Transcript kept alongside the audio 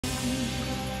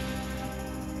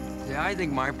Yeah, I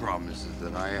think my problem is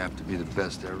that I have to be the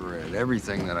best ever at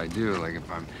everything that I do. Like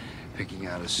if I'm picking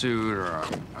out a suit, or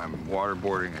I'm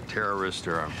waterboarding a terrorist,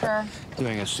 or I'm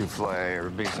doing a souffle, or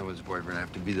being someone's boyfriend, I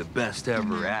have to be the best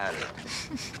ever at it.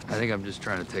 I think I'm just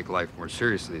trying to take life more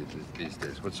seriously these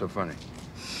days. What's so funny?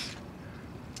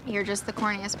 You're just the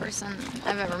corniest person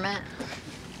I've ever met.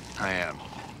 I am.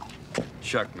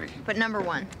 Chuck me. But number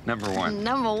one. Number one.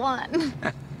 Number one.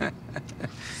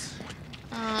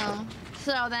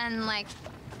 So then, like,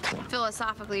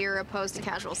 philosophically, you're opposed to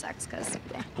casual sex, because...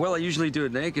 Yeah. Well, I usually do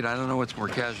it naked. I don't know what's more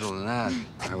casual than that.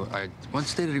 I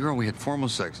once dated a girl, we had formal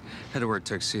sex. Had to wear a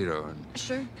tuxedo,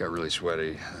 and got really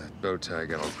sweaty. Bow tie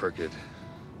got all crooked.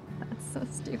 That's so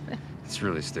stupid. It's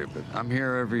really stupid. I'm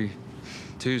here every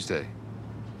Tuesday.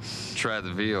 Try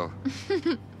the veal.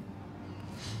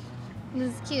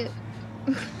 This is cute.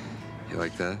 You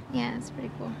like that? Yeah, it's pretty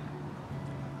cool.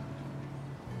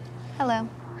 Hello.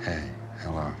 Hey,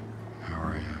 hello. How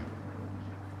are you?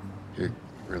 You're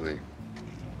really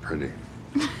pretty.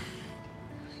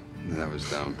 That was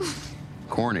dumb.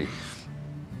 Corny.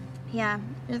 Yeah,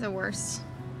 you're the worst.